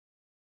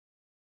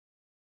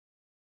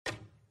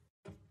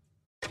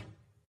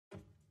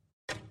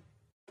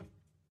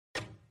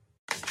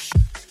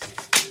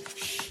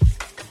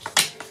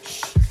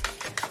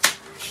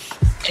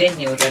天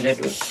におられ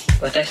る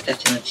私た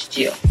ちの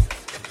父よ、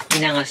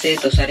皆が聖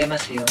とされま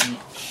すよう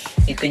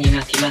に、御国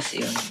が来ます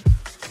よう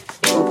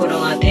に。御心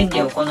が天に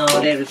行わ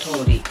れる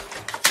通り、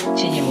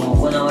地にも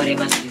行われ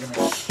ますよう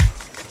に。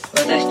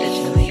私た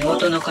ちの日ご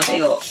との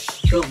糧を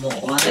今日も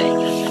お与えく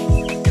だ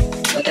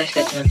さい。私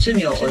たちの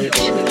罪をお許し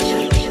くだ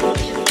さい。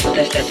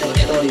私たちの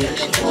人を許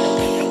しくださ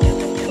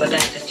い。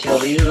私たち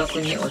を誘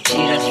惑に陥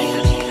らせ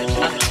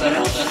悪か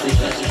ら救い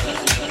くださ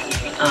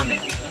い。アーメ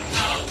ン。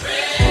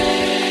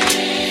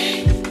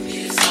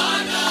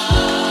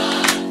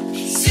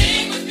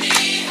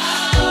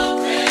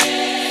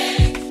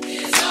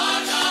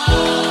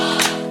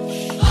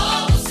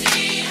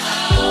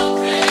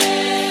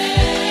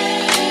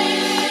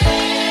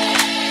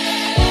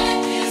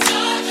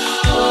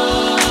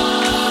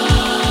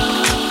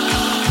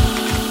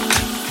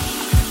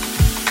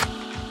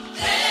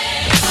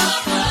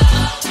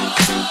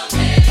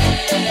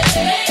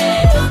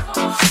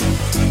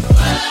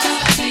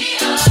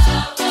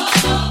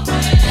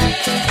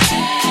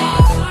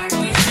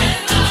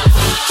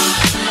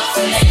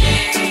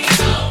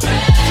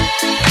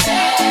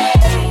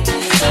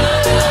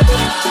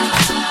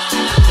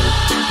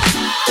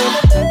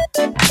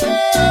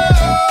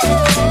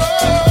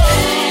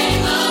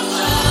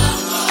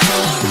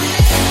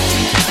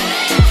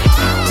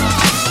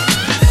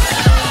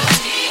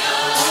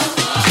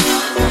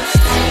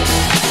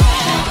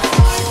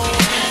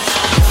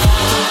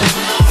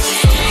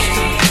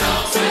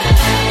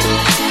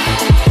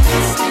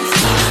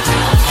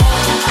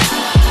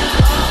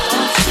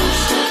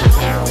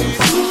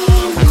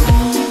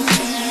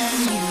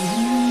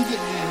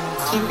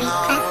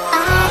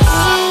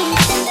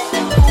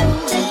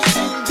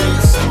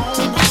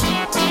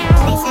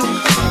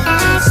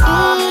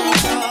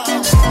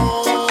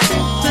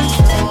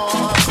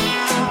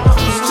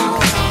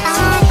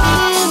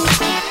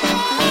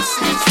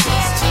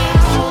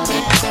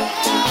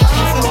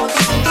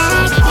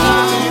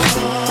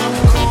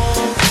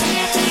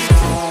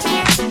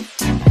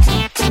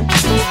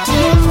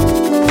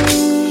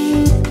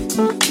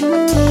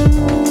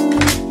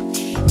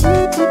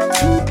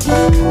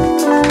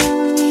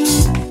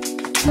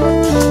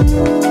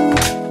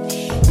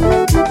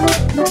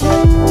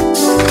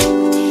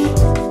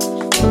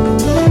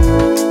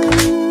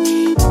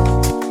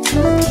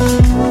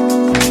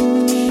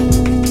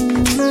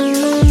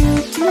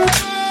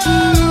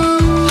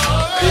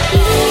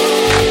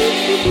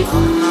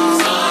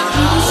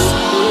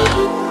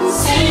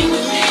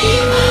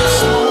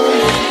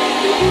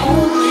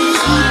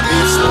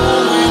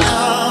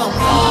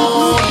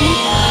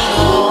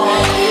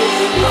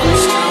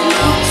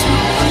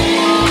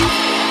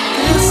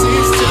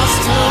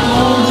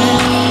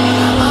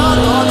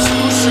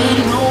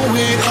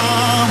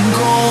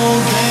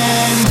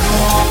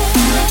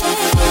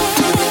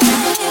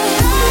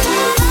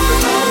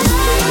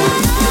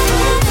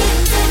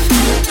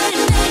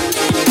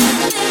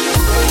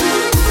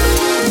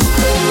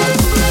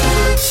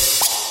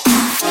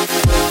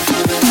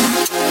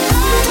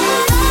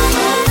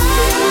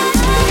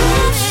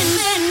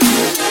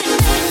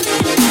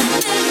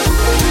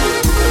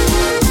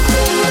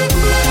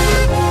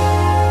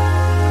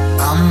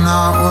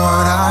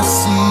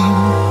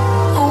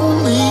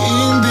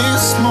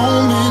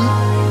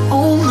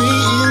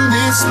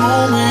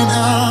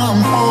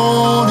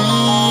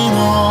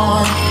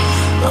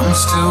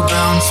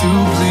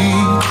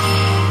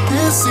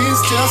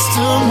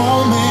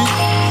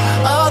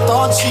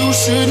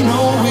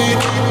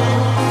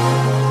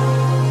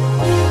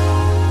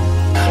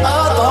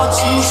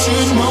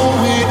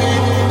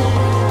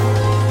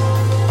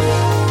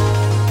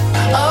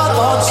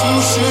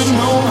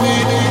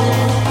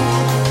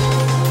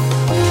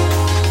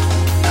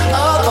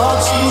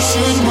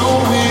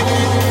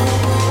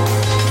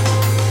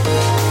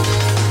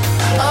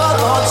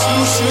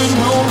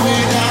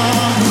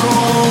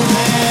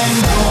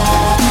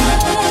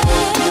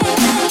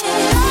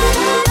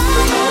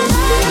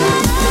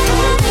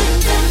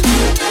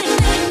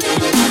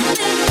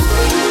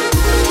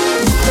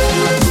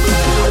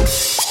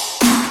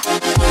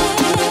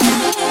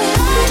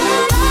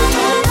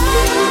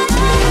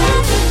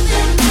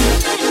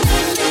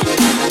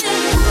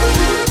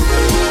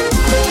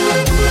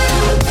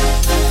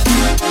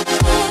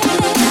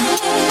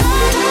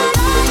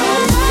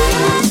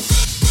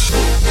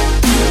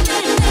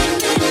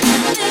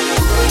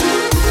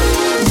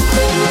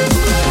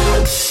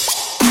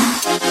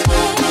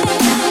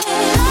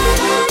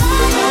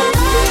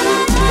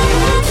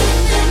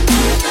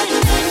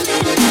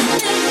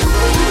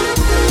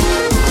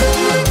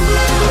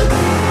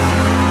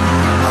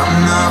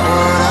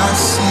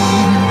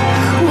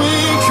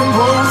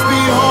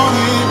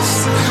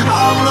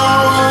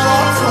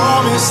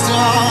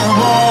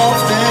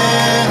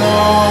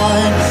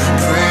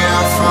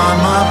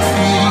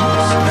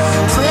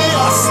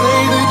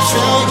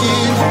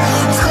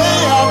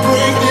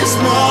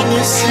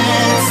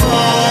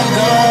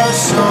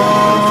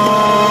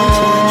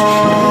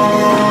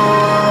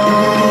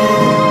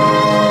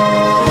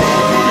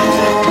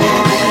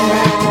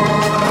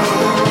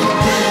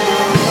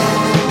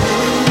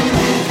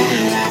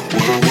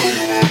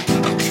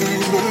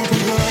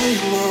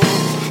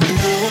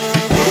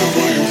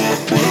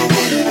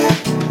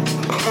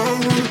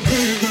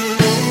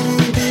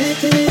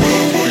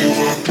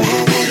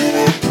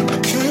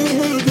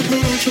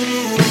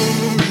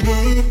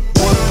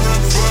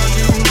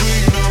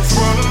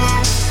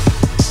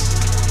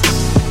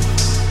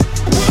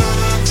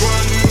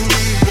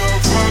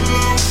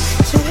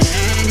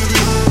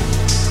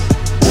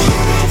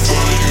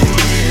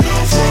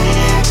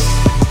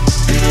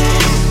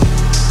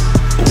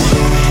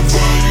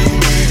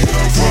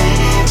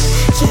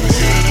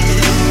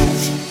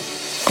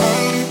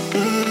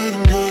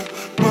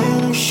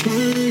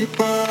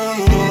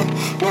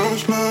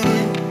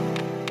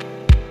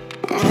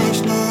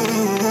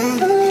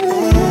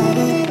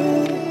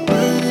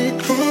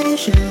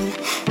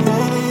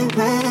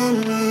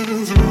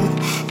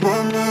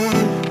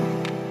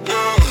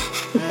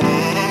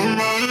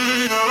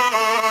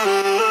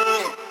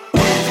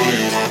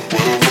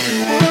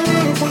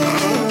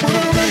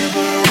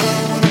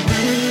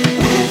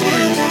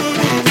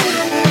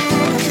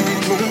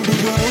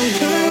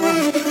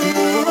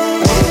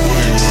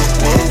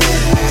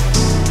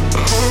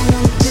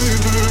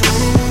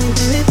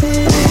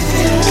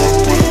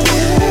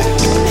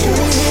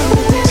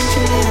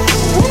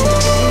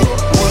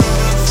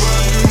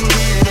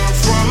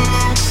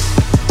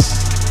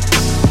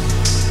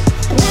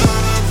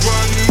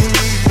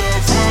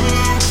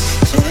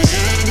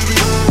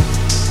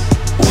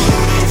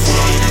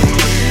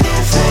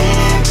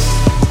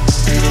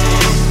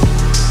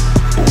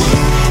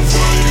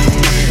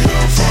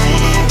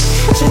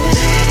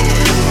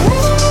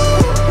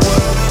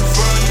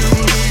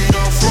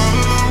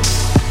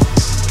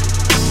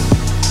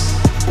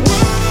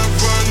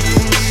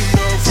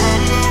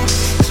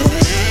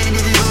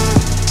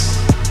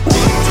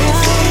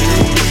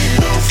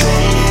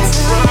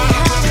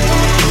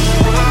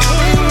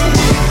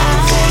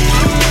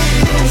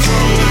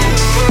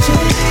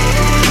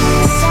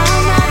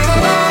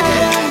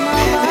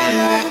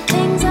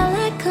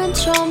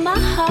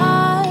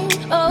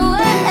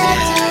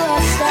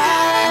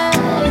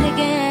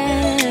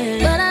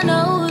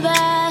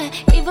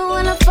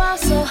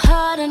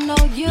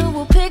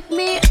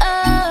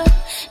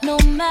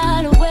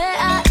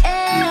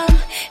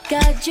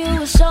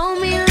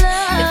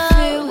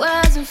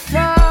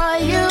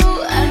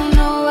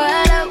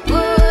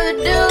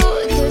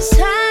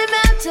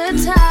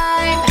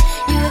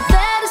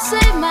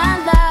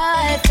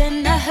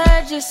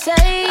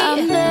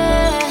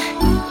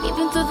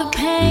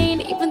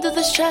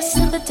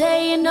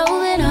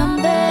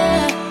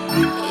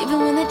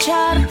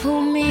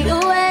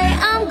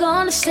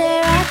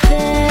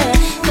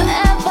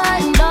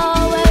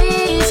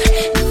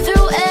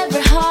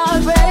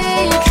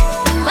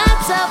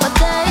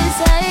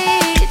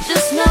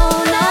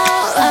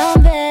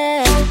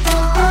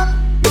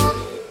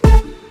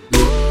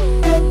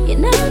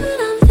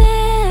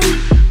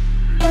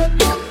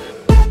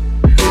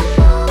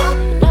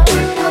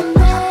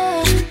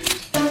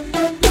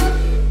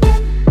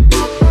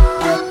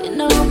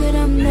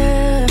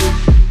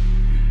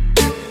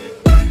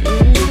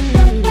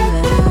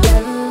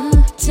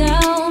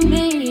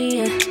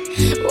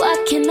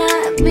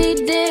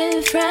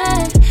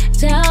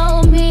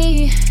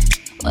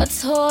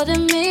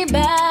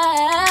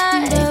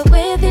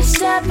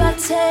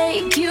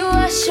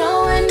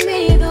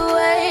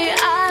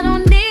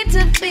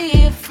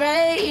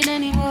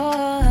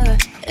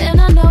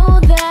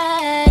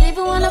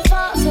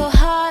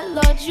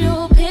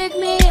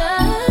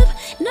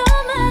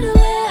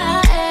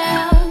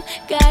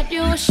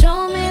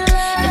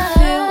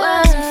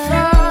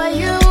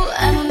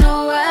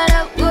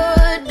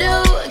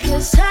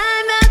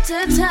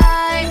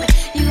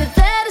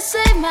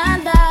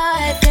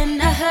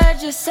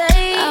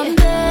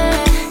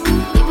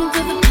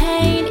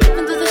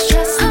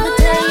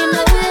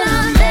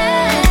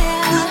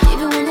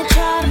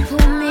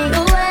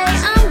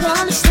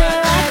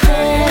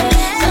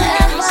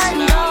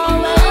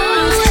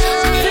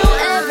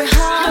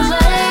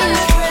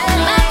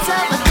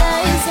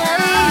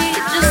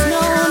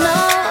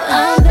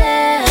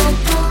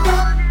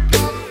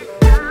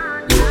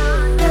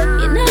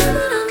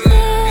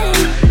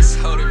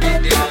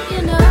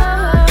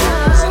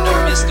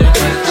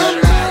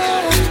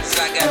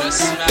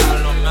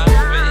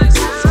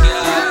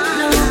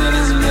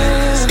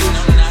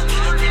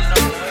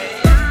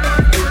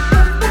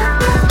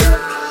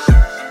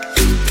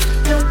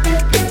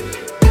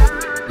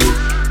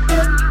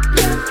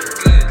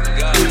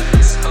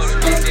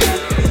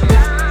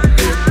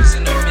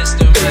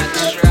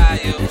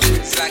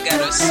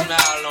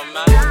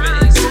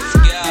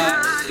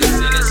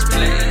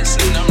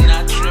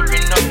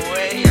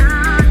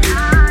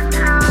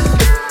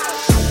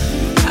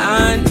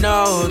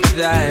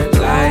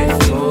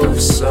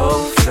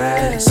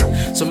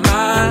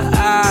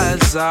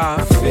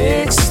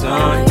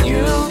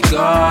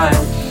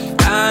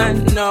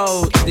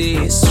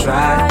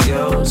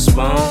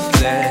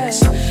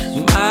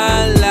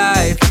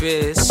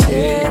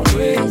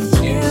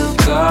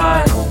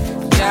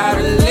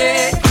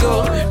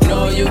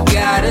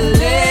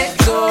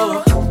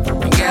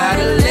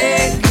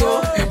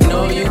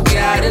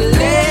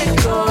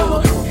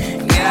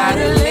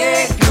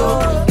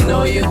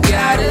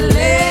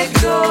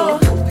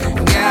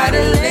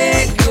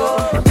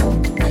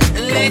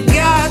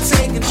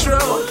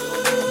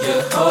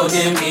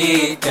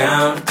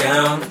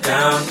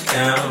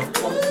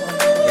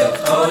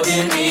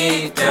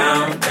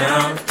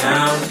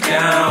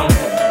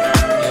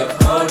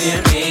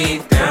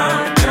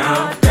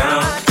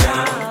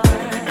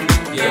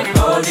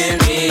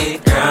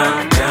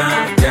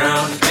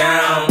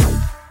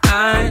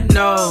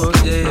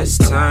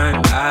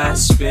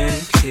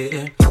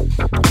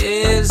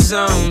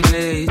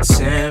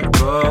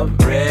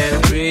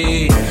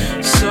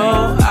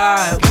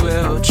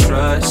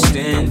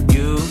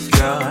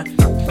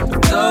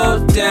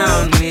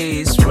Down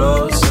these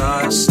roads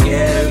are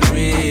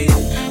scary.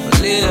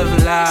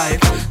 Live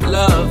life,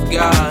 love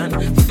God,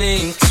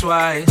 think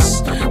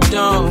twice.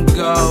 Don't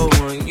go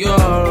on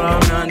your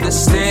own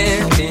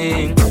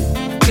understanding,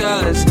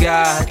 'cause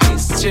God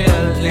is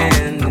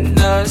chilling in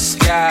the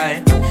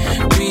sky.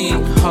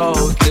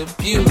 Behold the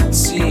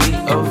beauty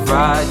of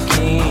our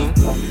King.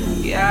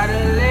 Gotta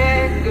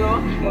let go,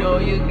 no,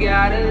 you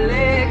gotta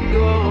let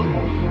go.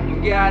 You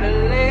gotta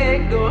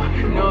let go,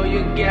 no,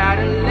 you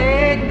gotta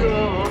let go.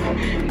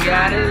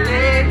 Gotta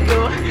let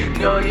go,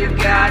 no, you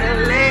gotta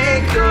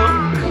let go.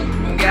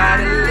 You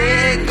gotta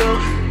let go,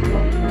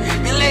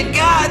 and let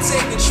God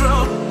take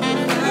control.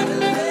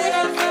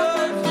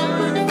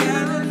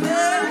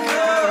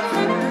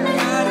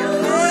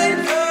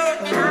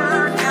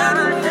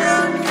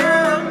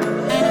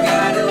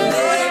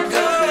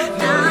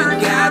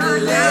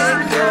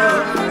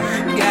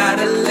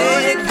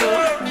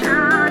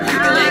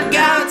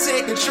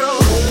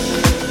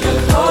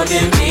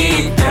 Holding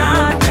me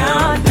down,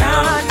 down,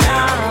 down,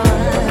 down.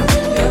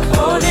 You're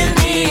holding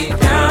me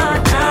down,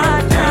 down,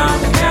 down,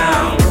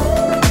 down.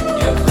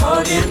 You're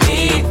holding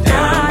me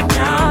down,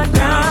 down,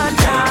 down,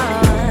 down.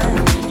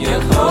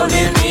 You're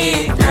holding me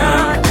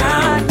down,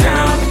 down,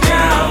 down,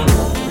 down.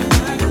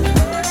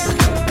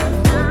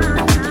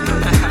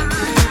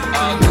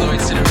 All glory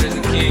to the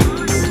risen King,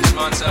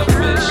 Montel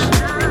Fish,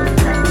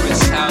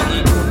 Chris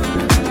Howland.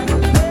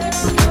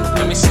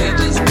 Let me say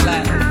just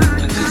black,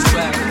 just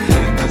black.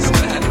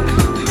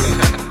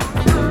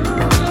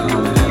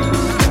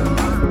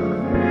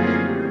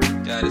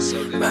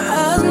 My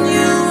eyes on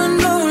you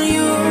and on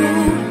you,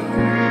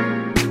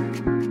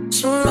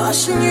 so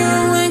lost in you,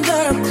 ain't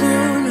got a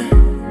clue.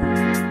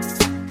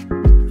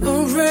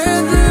 I'd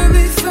rather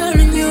be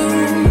finding you,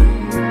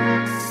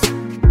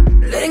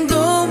 letting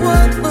go of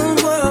what the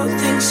world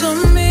thinks of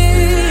me.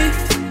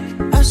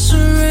 I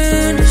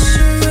surrender,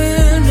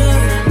 surrender.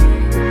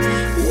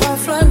 White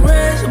flag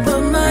raised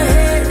above my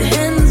head,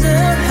 hands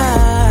up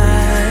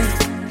high,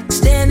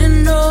 standing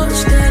tall,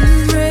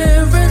 standing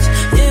reverence.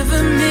 If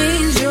it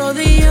means you're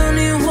the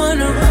only one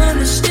who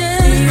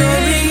understands, your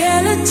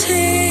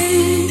reality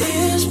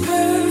is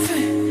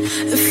perfect.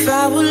 If I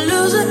would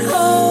lose it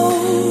all,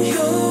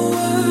 you're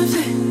worth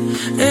it,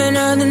 and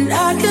nothing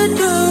I could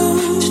do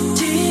to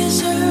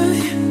deserve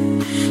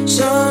you.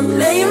 So I'm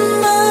laying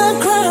my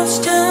crowns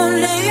down,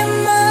 laying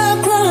my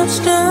crowns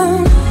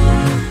down.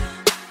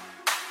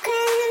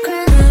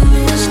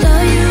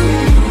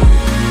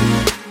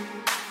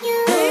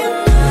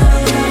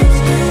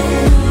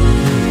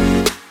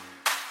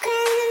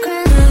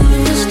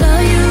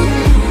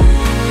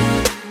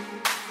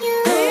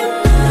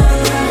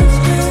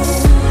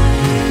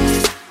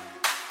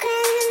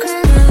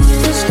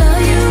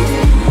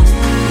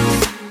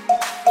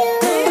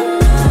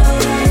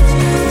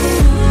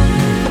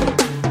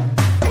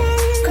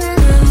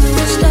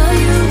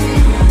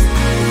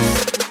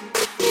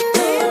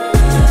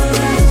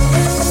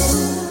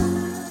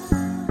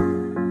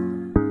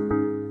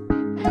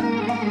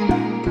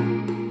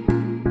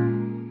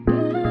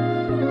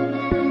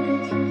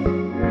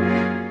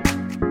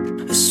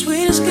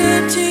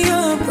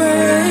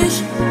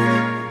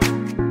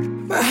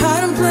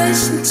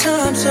 In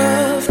times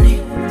of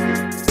need,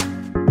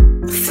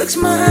 I fix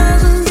my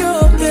eyes on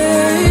your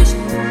gaze,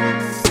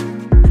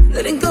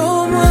 letting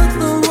go of what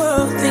the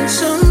world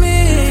thinks of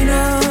me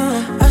now.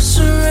 I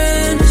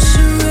surrender,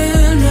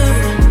 surrender.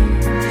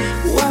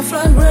 White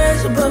flag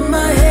raised above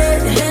my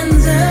head,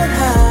 hands up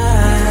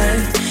high,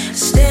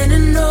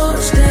 standing tall,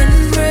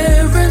 standing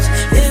reverence.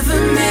 If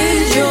it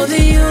means you're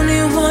the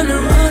only one who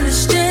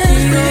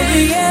understands, your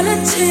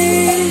reality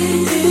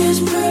is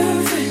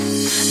perfect.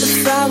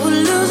 If I would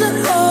lose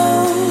it all,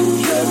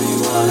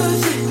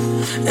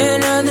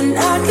 and nothing I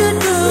could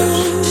do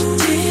to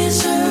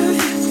deserve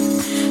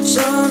you.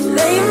 So I'm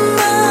laying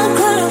my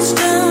crowns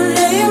down,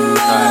 laying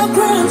my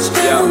crowns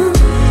down.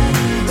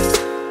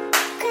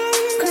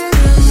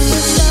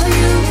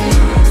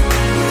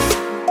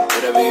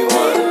 Whatever you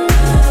want.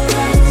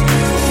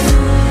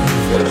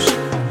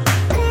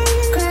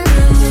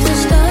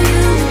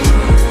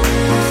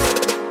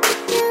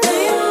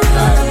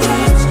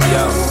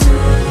 Yo,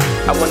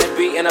 I wanna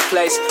be in a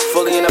place,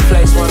 fully in a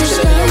place where I'm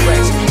chilling in your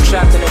race.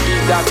 Trapped in a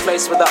deep dark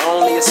place where the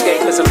only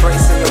escape is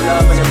embracing your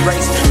love and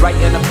embrace. Right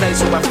in a place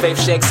where my faith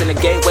shakes and the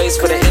gateways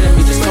for the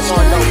enemy just come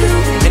on over.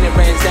 And it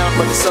rains down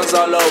but the sun's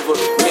all over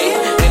me.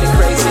 Ain't it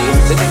crazy?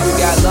 They think we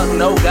got luck,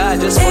 no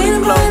God, just fully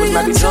clothed.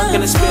 Might be drunk in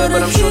the spirit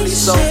but I'm surely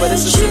sober.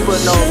 This is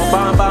supernova,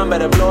 bomb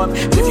better blow up.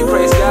 If you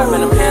praise God,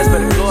 man, them hands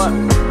better go up.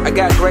 I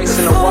got grace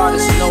in the water,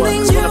 so know it.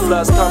 Cause when the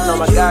floods come, know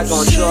my God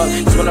gon' show up.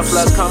 Cause when the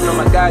floods come, know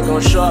my God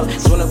gon' show up.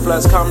 Cause when the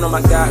floods come, know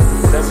my God,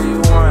 whatever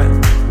you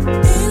want.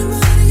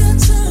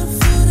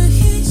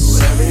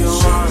 Whatever you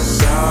want,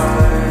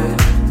 God.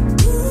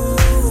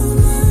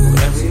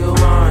 Whatever you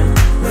want.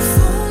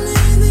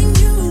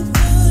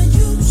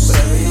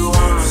 Whatever you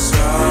want,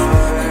 God.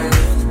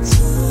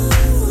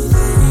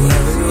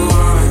 Whatever you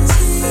want.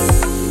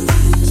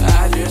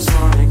 I just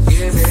wanna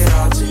give it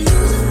all to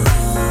you.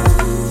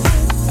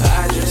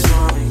 I just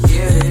wanna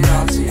give it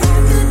all to you.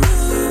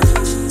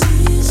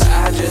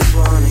 I just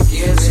wanna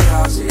give it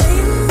all to you.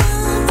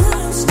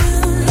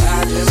 I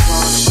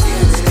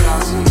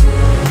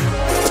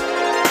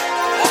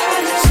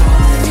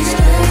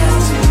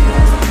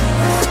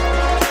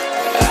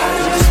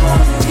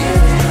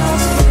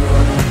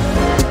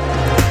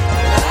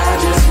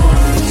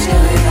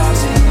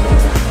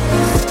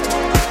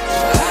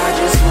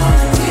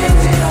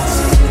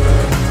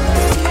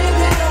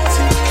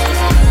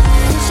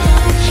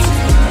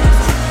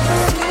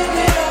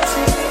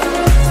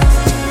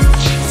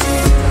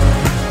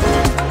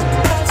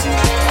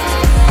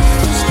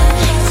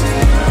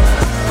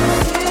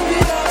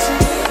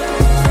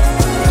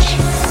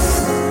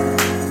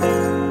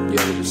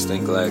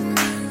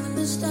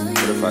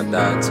I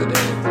died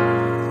today,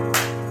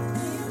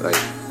 like,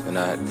 and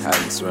I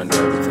hadn't surrendered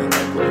everything,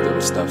 like, what if there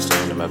was stuff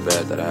still under my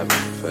bed that I haven't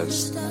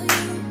confessed?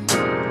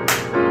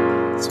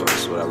 So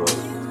that's what I wrote.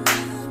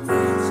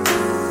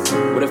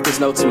 What if there's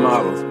no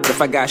tomorrow? What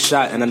if I got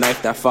shot and a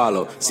knife that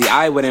followed? See,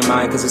 I wouldn't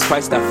mind, cause it's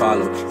Christ that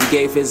followed. He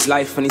gave his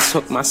life and he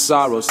took my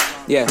sorrows.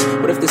 Yeah,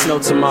 what if there's no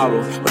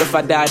tomorrow? What if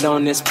I died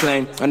on this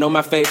plane? I know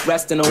my faith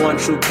rests in the one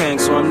true king,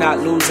 so I'm not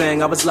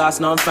losing. I was lost,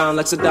 now I'm found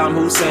like Saddam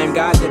Hussein.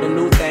 God did a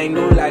new thing,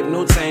 new life,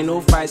 new chain,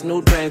 new fights,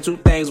 new dreams. Two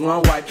things,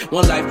 one wife,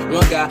 one life,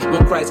 one God,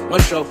 one Christ,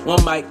 one show,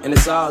 one mic, and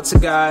it's all to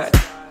God.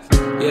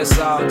 Yeah, it's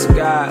all to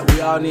God.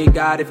 We all need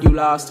God if you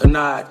lost or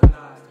not.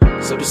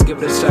 So just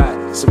give it a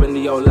shot, surrender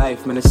your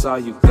life, man, it's all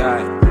you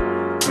got.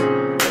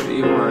 Whatever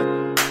you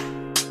want.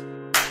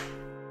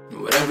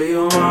 Whatever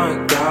you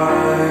want,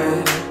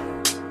 God.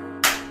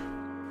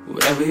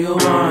 Whatever you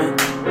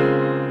want.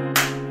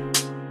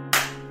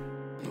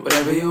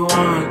 Whatever you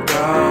want,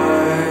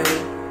 God.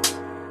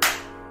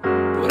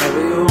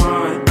 Whatever you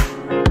want.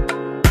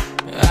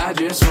 I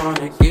just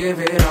wanna give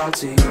it all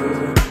to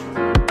you.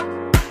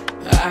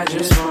 I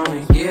just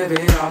wanna give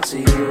it all to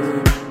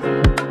you.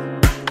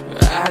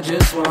 I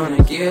just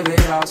wanna give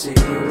it all to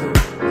you.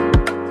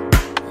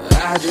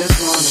 I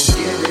just wanna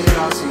give it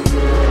all to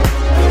you.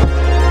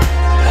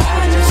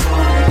 I just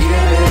wanna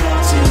give it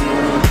all to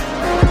you.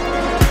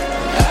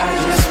 I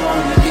just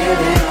wanna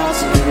give it all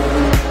to you.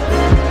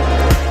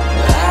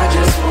 I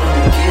just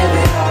wanna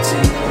give it all to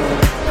you.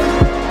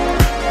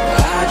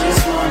 I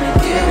just wanna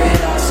give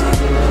it all to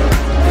you.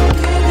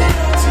 Give it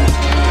all to you.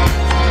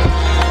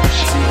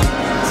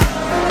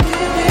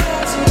 Give it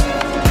all to you.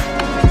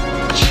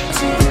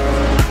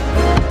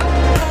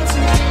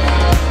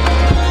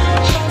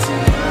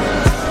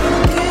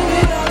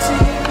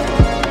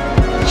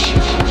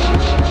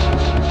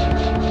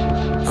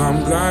 I'm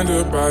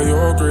blinded by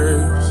your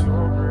grace.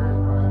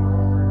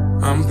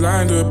 I'm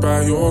blinded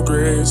by your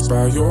grace,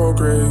 by your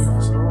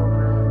grace.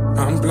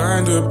 I'm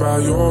blinded by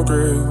your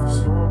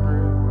grace.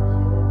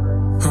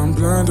 I'm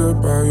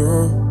blinded by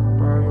your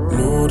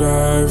Lord,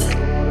 I've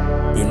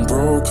been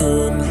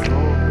broken.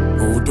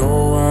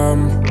 Although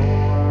I'm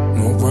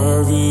not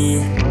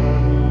worthy,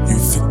 you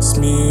fix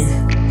me.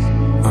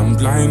 I'm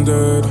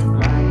blinded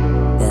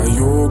by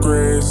your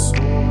grace.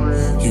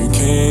 You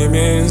came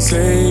and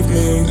saved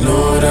me.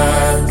 Lord,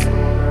 I've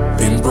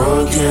been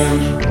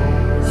broken.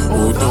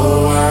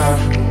 Although I'm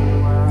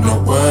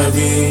not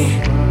worthy,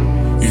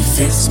 you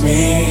fixed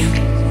me.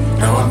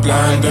 Now I'm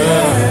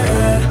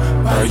blinded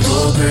by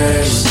your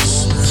grace.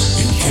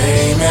 You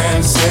came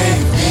and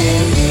saved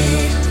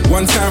me.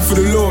 One time for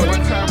the Lord,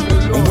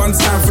 and one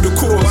time for the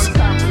cause.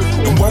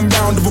 And one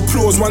round of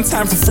applause, one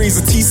time for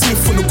Fraser T.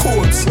 Smith on the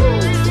chords.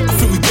 I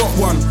think we got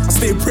one. I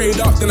stay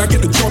prayed up, then I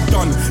get the job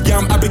done. Yeah,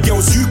 I'm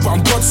Abigail's youth, but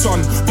I'm God's son.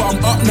 But I'm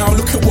up now,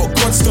 look at what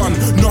God's done.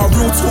 No,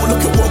 real talk,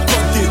 look at what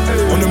God did.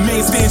 On the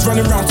main stage,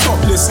 running around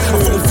topless. I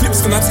phone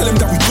flips, then I tell him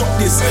that we got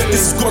this.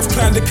 This is God's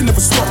plan, they can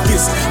never stop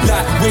this.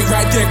 Like, wait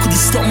right there, could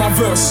you stop my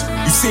verse?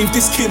 You saved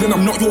this kid and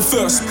I'm not your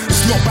first.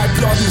 It's not by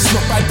blood and it's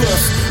not by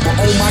birth. But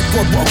oh my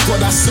God, what a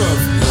God I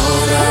serve.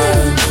 Lord,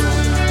 I've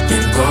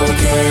been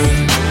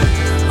broken.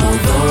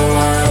 Although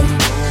I'm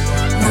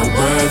not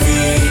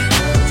worthy,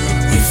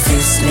 you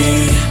fix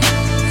me.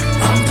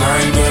 I'm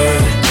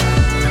blinded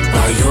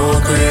by your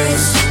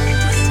grace.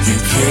 You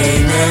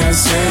came and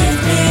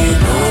saved me.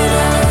 Lord,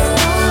 I've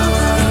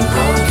been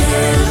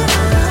broken.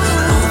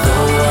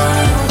 Although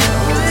I'm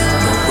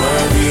not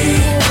worthy,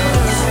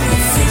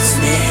 you fix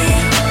me.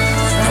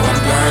 Now I'm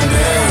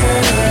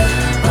blinded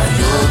by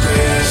your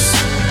grace.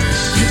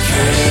 You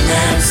came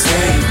and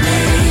saved me.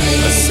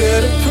 I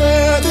said a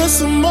prayer this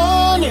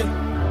morning.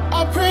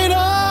 I prayed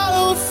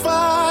I would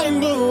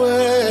find a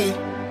way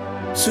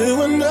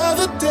to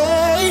another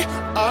day.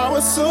 I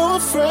was so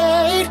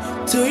afraid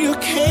till you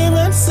came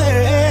and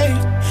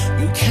saved.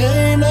 You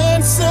came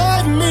and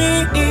saved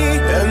me.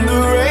 And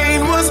the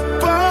rain was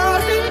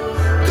pouring,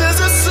 'cause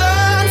the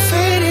sun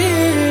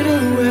faded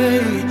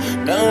away.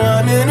 Now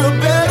I'm in a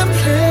better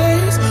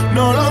place,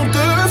 no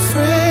longer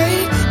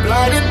afraid.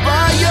 Blinded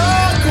by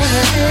your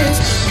grace,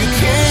 you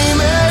came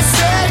and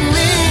saved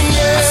me.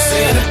 Yeah. I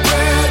said a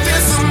prayer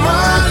this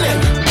morning.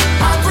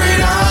 I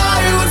prayed I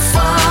would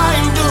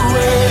find a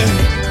way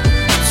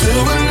to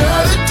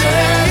another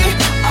day.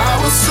 I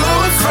was so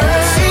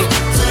afraid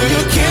till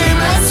you came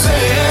and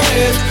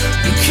saved.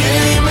 You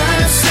came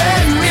and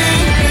saved me.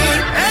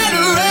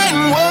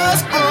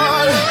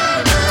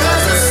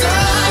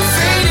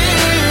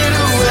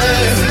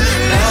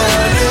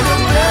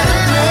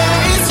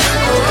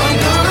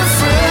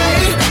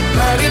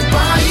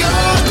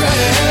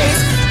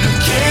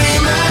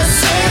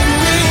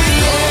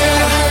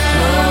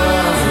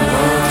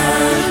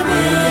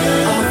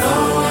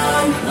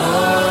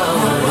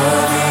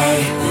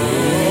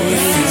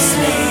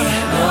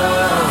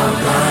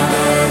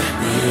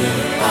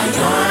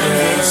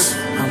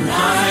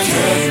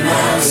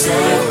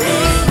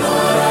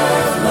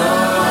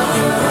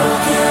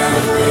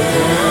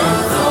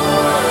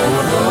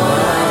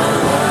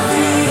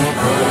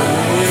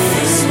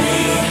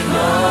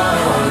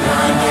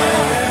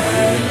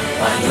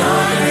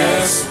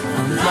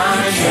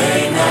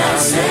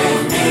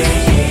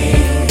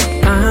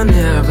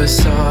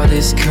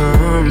 is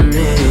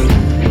coming.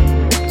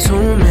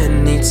 Too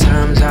many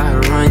times I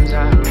run.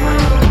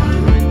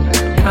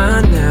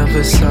 I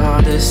never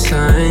saw the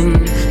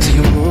sign, so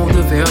you moved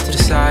the veil to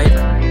the side.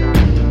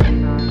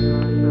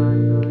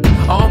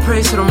 All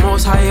praise to the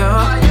Most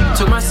Higher.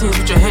 Took my sins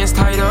with your hands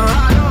tied up.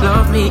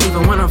 Love me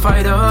even when I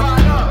fight up.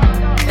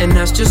 And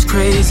that's just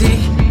crazy.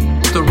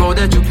 The road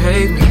that you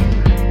paved me,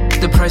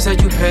 the price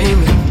that you paid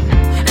me,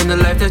 and the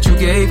life that you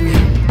gave me.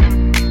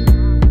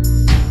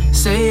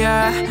 Say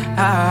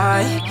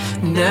I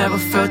never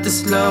felt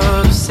this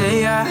love.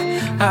 Say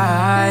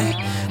I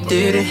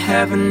didn't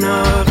have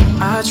enough.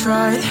 I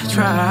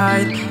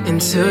tried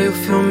until you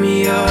fill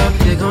me up.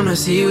 They're gonna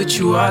see what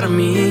you are to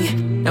me,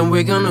 and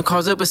we're gonna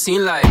cause up a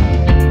scene like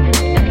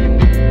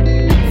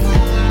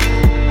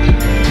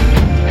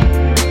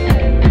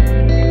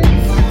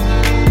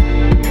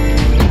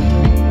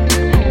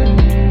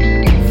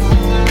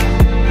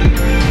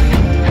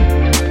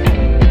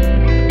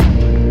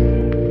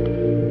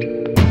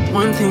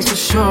one thing's for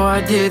sure,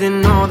 I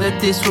didn't know that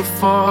this would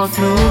fall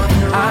through.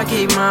 I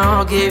gave my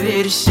all, gave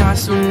it a shot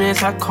soon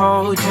as I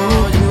called you,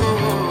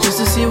 just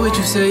to see what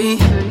you say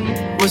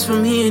was for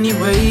me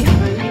anyway.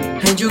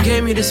 And you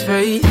gave me this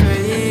faith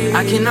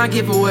I cannot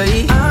give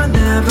away. I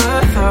never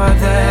thought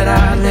that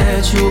I'd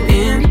let you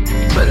in,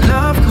 but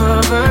love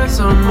covers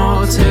a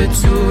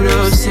multitude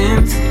of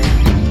sins.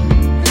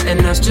 And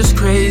that's just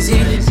crazy.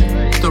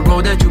 The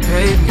road that you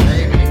paved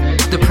me,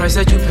 the price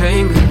that you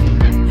paid me,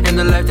 and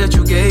the life that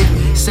you gave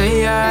me.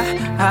 Say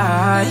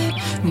I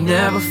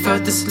never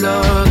felt this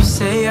love.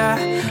 Say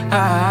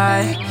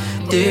I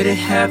didn't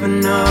have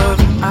enough.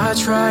 I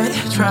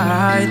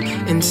tried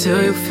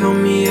until you fill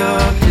me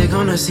up. They're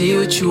gonna see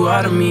what you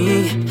are to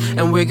me,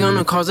 and we're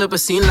gonna cause up a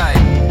scene like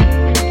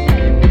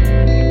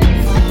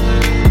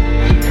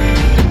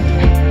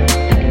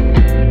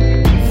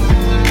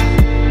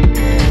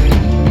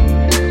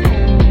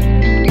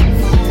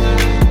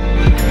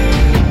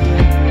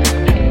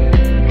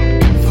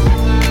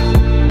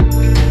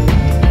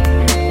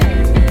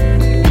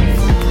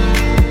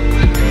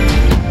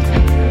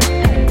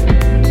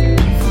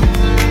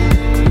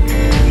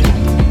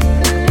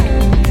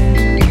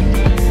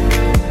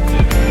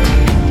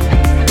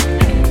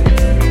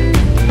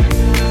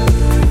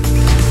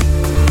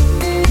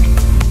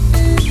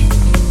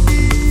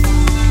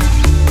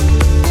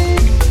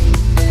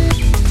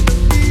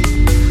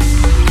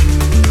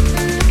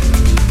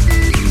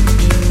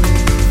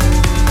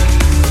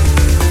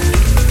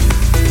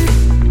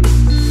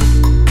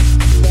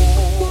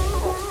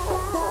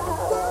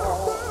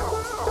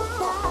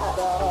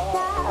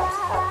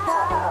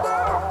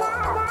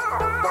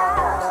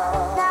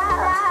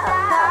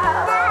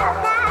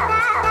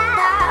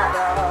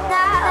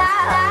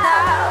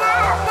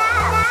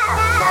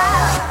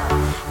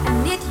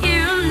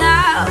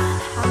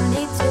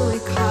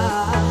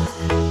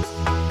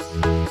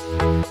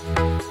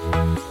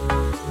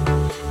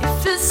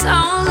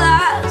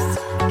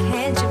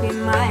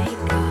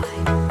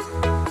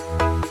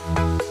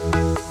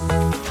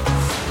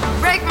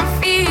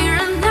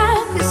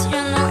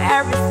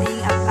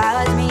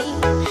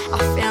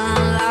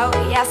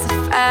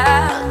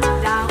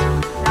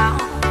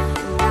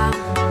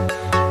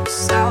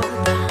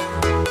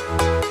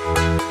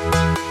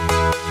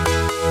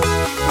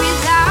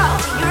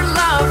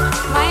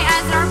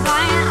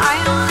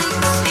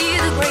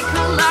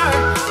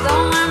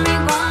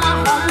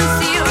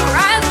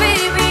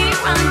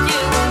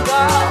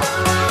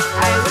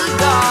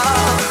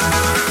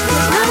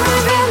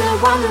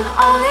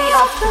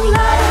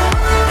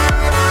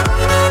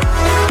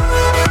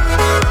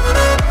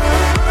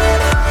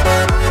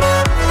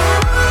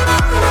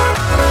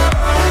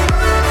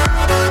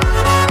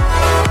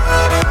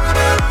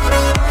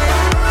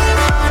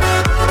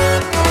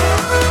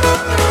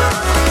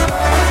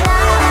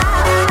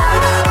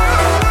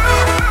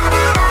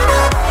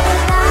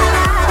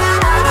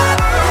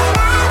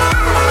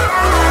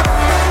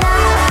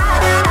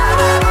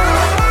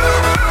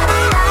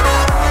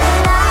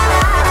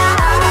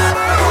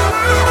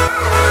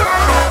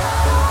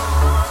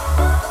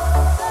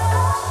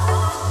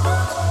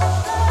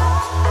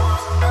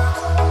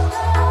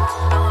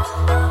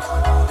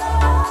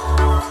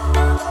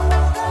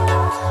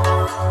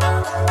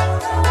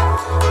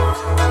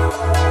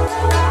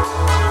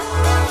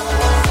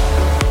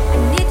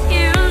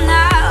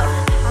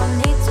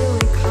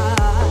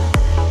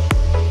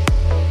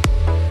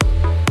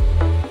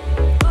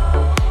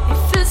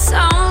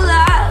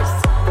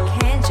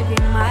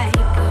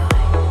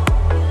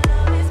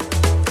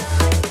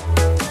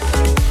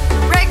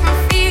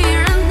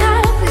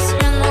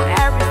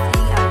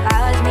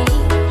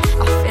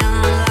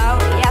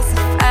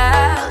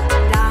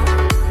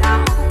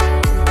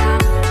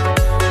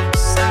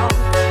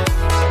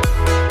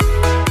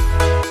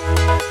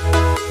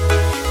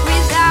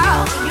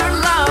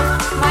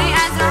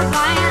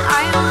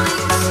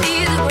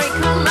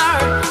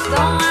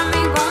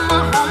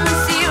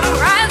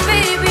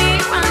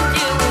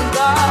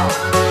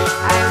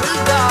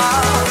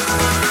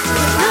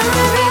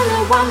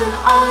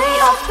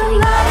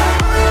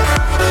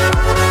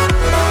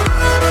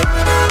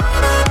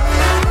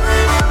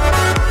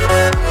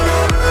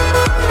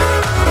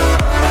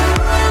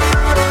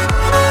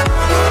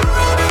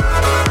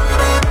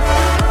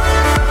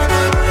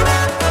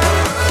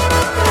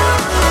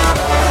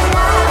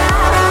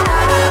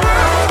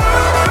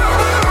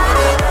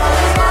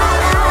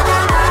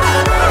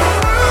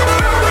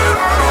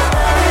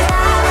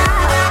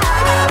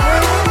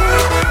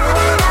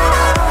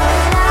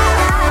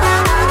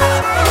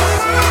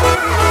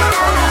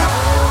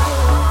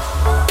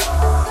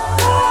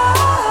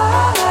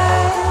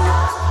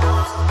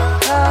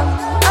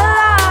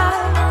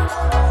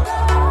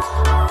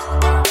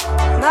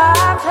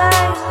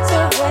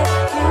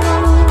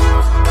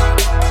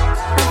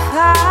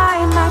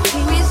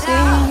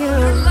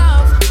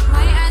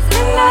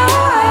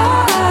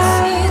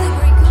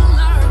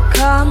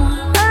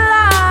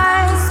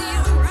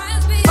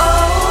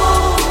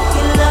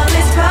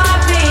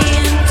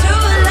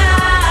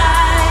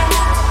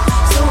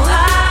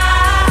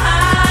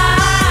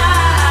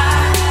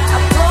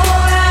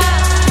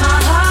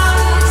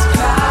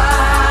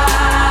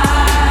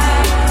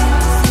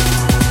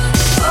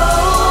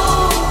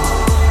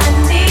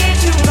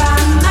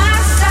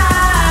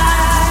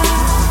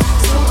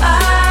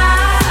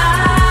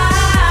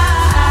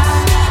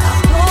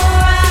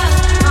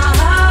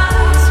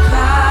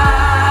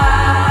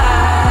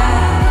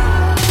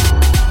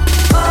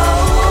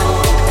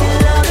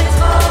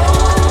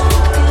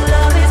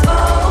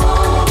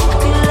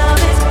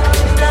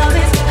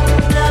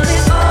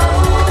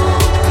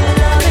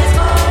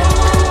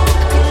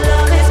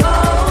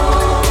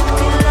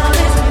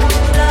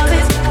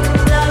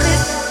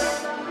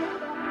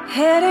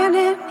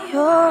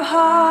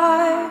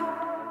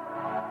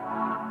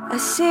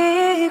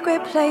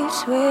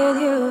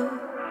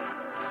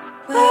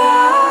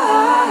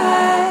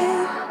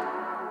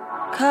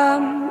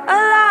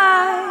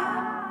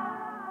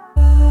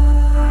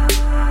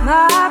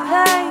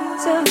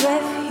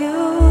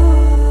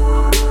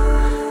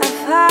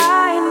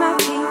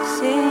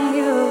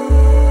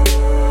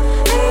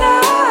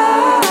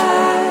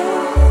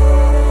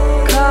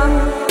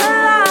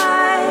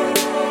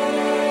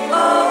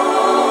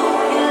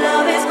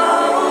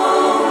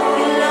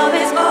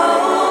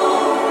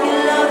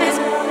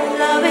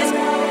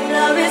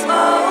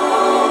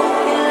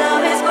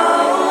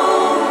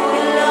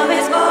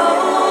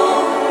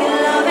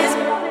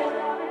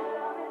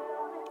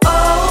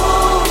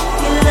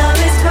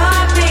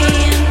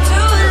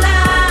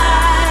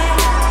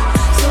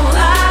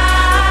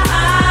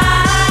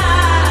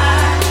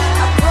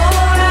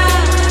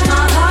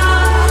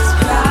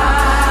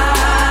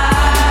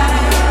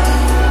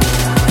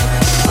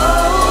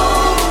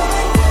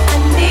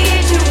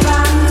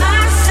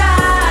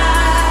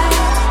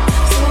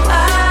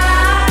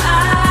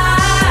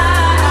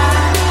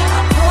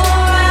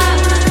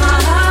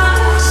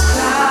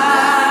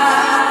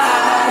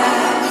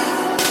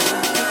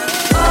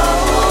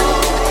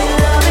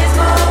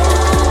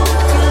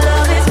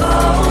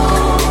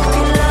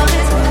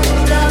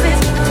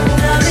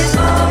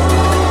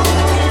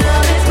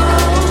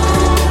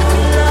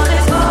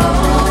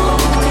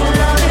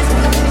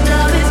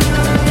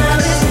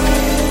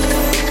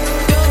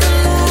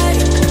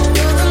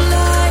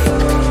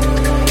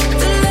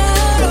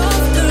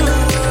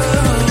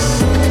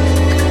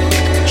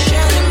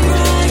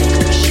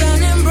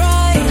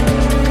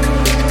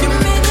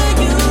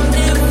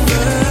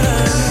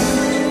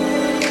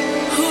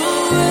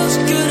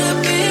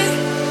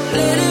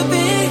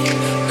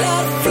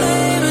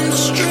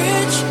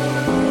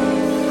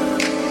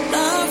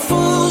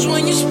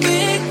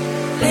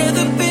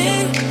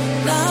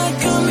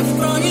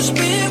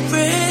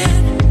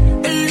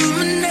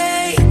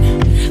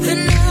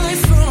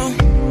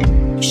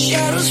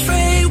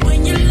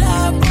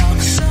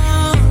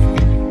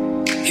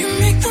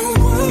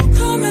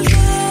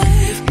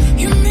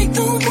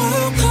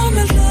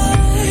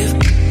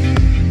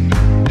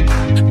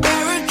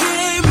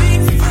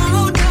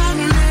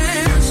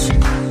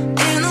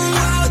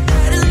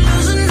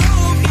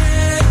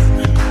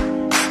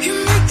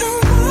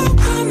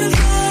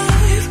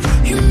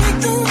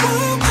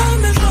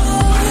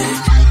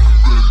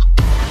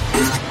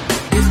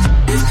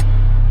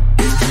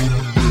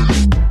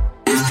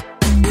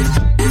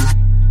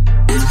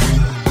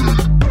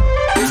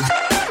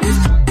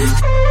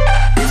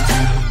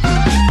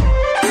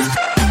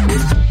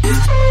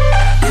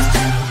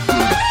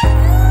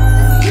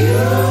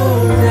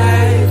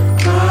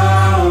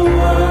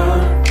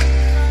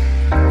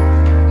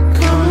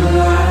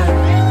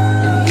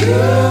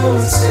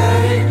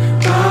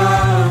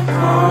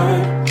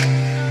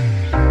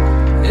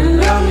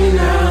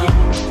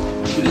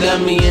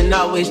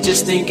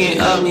Just thinking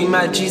of me,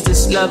 my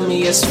Jesus loved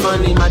me. It's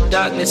funny, my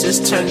darkness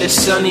has turned to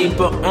sunny,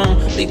 but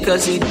only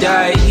cause he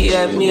died. He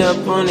had me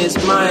up on his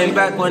mind.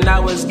 Back when I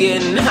was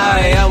getting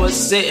high, I was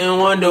sitting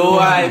wonder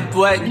why.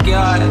 But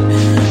God,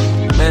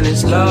 man,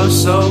 his love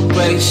so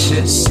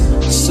gracious,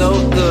 so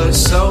good,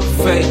 so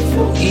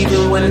faithful.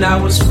 Even when I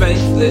was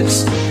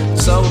faithless,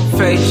 so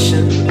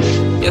patient.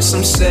 Yes,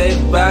 I'm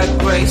saved by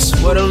grace.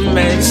 What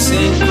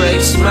amazing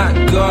grace, my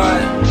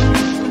God.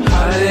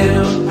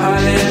 Hallelujah,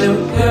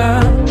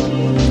 hallelujah.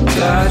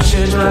 God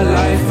changed my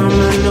life, I'm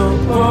a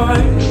new boy.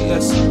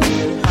 Yes,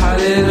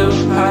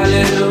 hallelujah,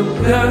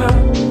 hallelujah.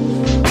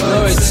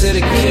 Glory to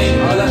the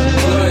King, all that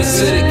glory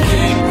to the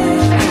King.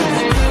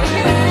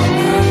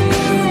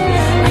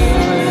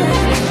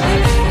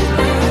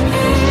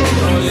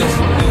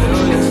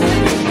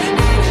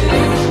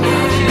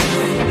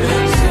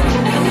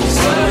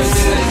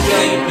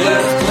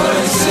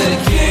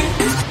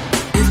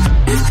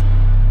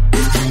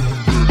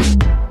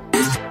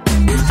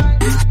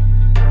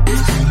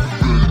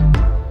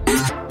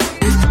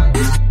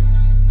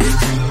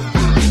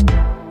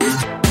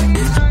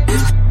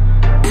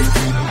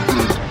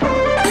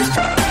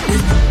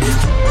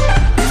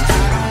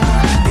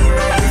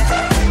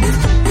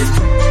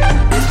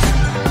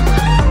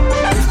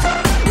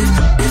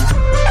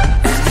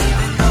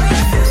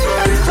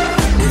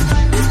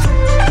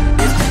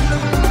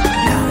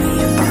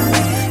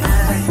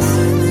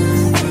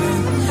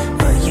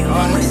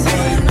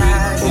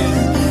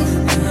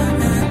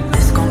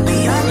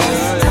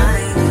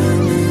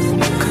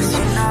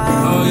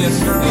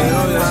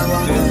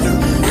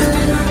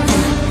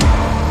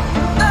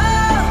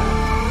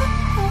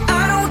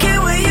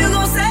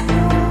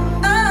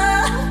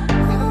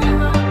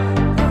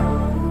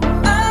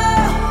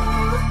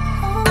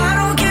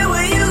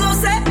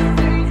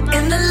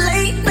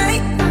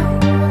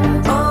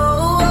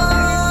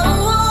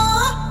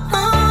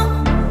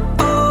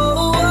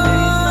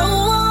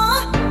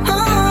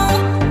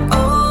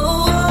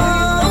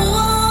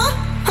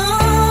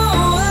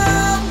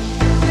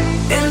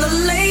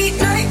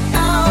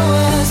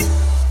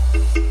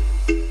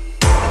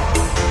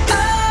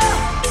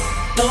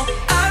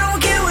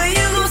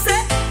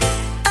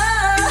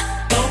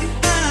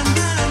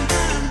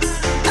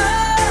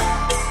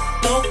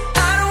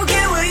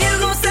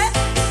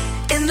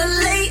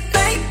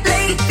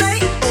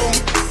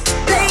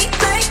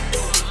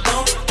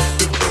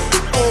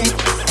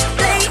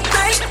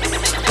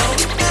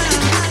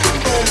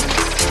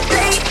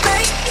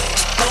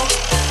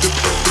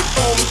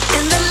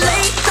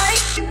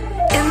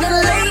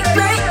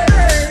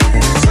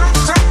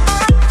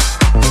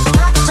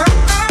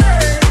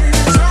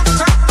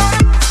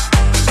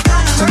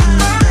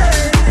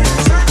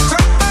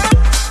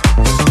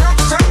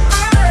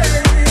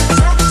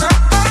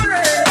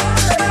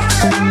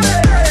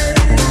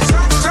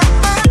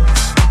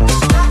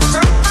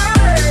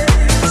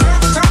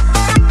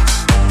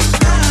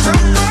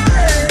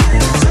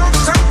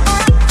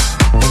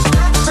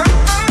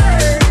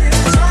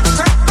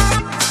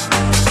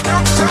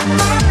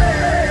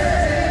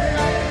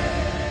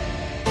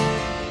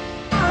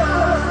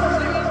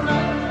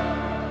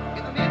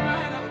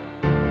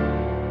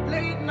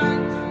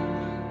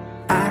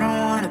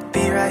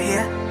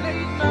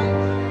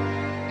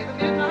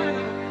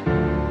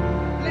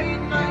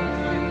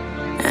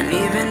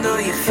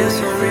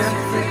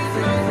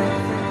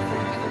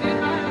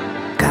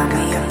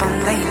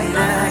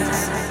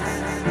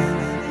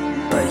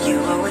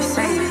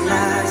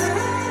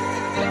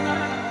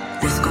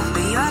 this gon'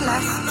 be your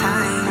last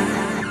time.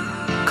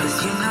 'Cause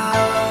you know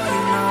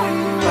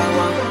I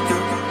want you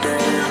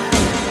there.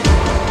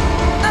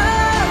 Oh,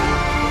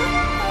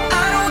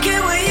 I don't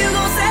care what you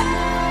gon' say.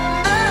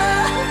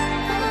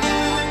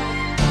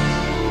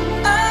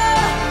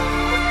 Oh,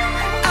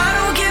 I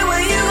don't care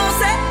what you gon'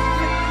 say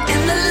in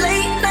the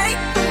late night.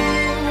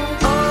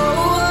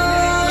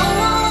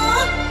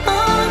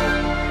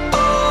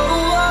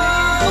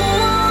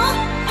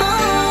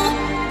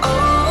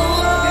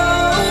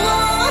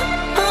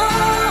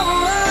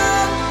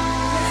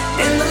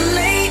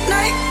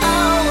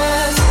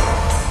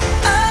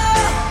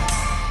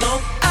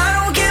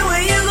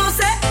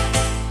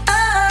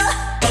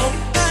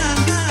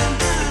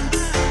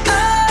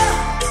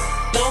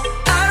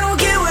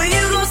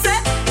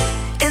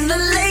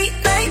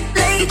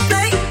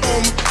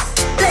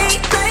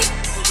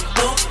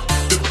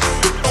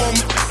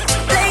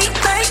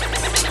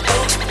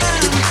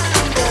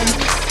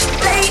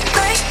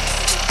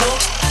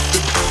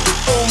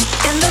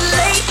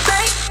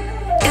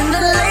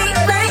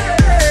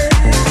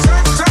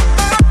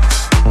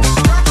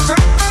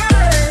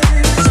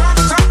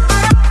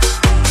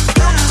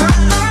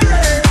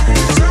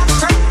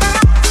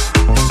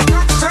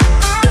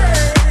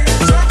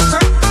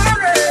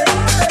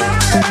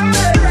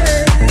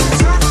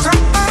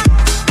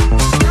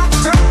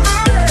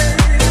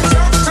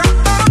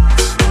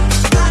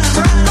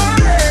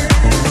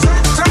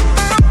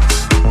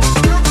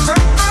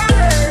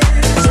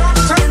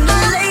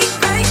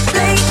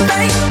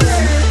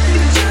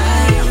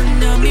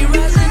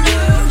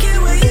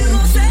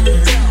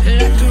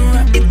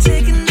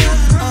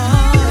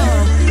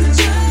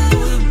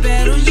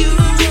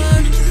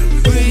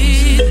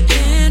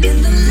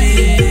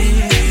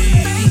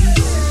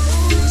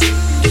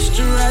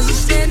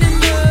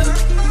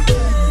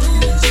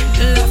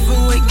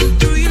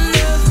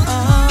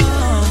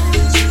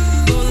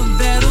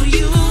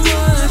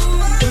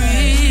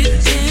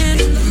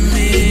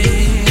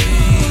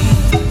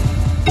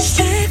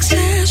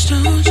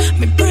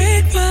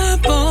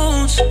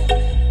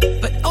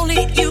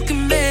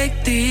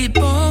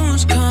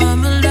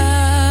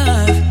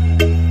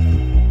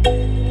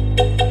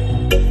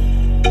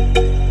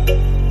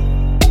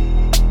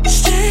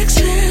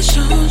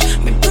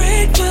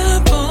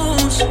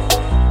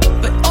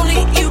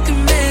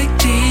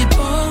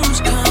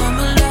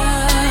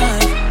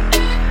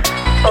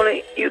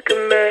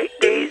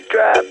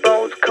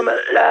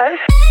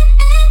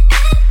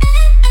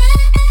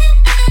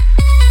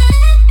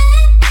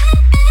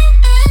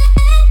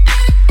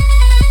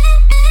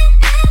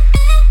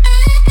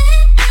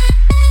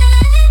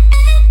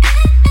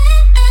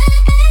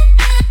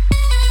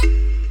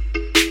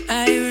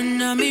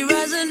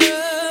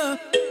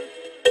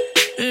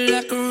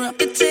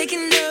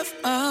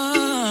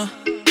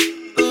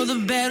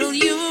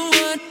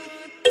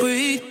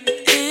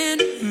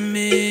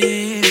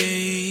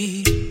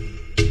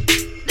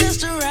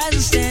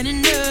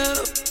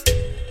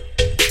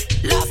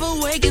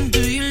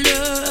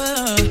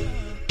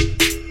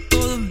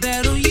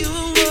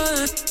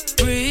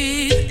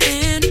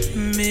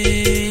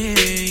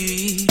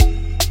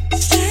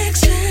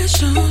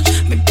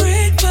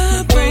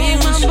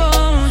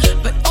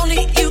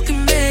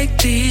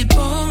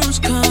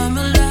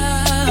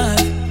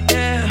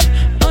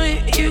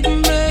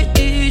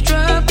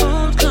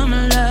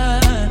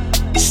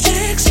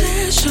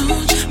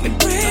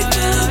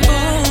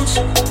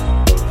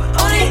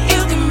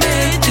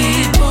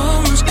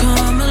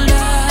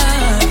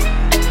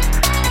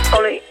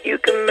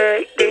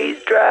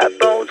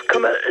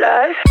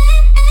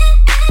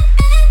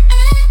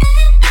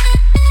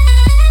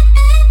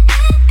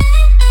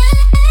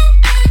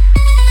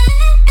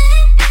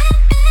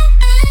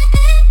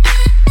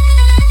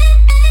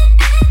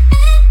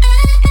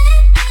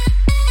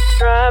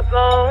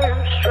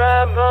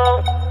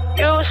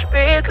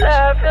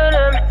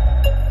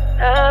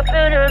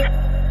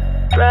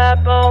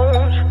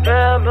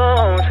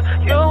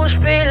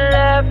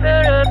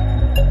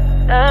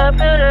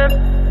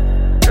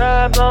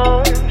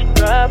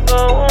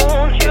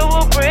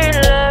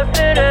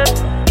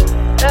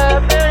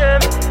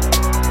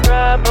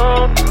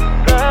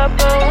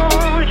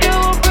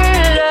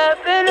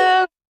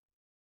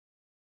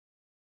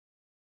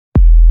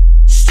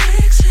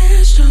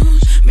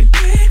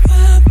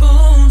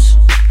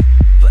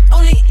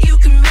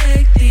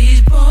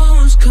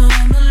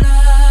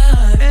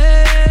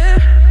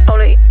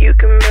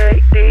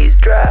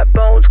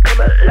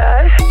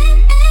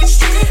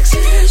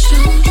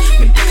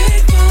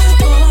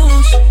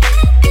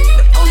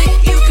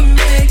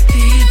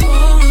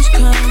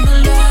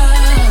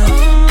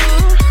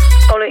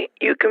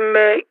 You can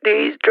make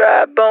these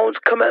dry bones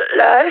come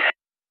alive.